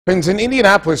An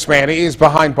Indianapolis man is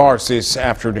behind bars this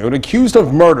afternoon, accused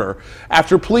of murder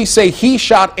after police say he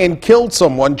shot and killed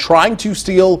someone trying to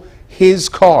steal his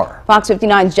car. Fox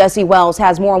 59's Jesse Wells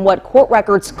has more on what court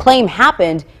records claim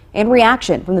happened and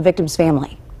reaction from the victim's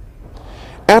family.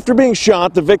 After being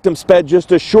shot, the victim sped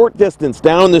just a short distance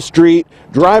down the street,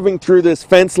 driving through this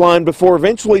fence line before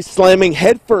eventually slamming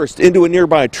headfirst into a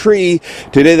nearby tree.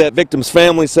 Today, that victim's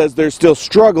family says they're still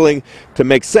struggling to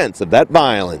make sense of that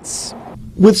violence.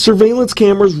 With surveillance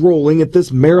cameras rolling at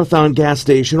this Marathon gas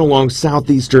station along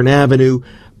Southeastern Avenue,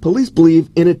 police believe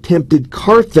an attempted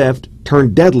car theft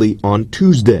turned deadly on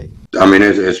Tuesday. I mean,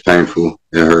 it's painful.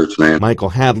 It hurts, man. Michael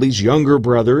Hadley's younger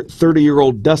brother,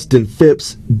 30-year-old Dustin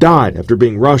Phipps, died after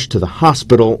being rushed to the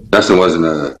hospital. Dustin wasn't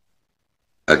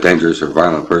a dangerous or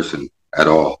violent person at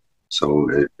all. So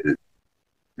it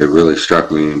really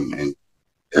struck me and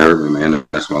it hurt me, man.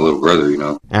 That's my little brother, you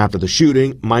know. After the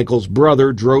shooting, Michael's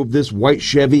brother drove this white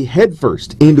Chevy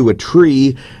headfirst into a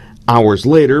tree. Hours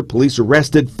later, police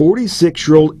arrested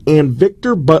 46-year-old Ann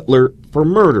Victor Butler for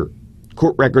murder.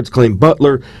 Court records claim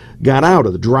Butler got out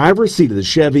of the driver's seat of the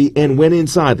Chevy and went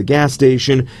inside the gas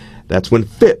station. That's when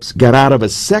Phipps got out of a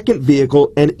second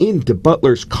vehicle and into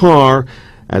Butler's car.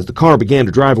 As the car began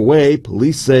to drive away,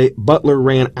 police say Butler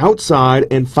ran outside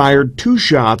and fired 2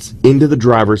 shots into the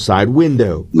driver's side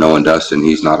window. Knowing Dustin,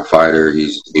 he's not a fighter.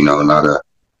 He's,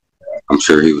 I'm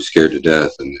sure he was scared to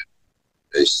death. And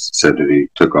they said that he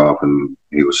took off and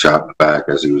he was shot in the back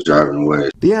as he was driving away.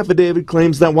 The affidavit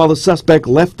claims that while the suspect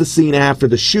left the scene after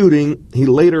the shooting, he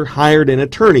later hired an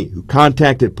attorney who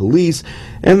contacted police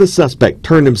and the suspect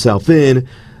turned himself in.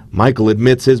 Michael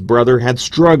admits his brother had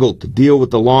struggled to deal with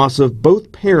the loss of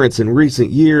both parents in recent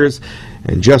years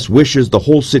and just wishes the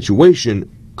whole situation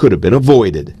could have been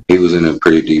avoided. He was in a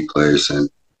pretty deep place, and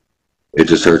it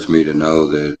just hurts me to know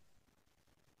that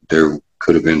there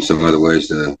could have been some other ways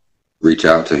to reach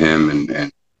out to him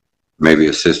and maybe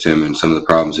assist him in some of the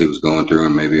problems he was going through,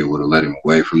 and maybe it would have led him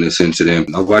away from this incident.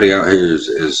 Nobody out here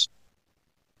is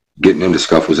getting into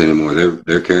scuffles anymore.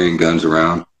 They're carrying guns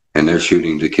around and they're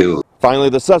shooting to kill. Finally,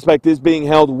 the suspect is being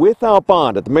held without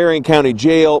bond at the Marion County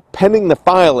Jail pending the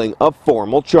filing of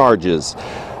formal charges.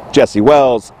 Jesse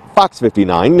Wells, Fox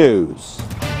 59 News.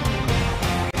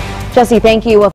 Jesse, thank you.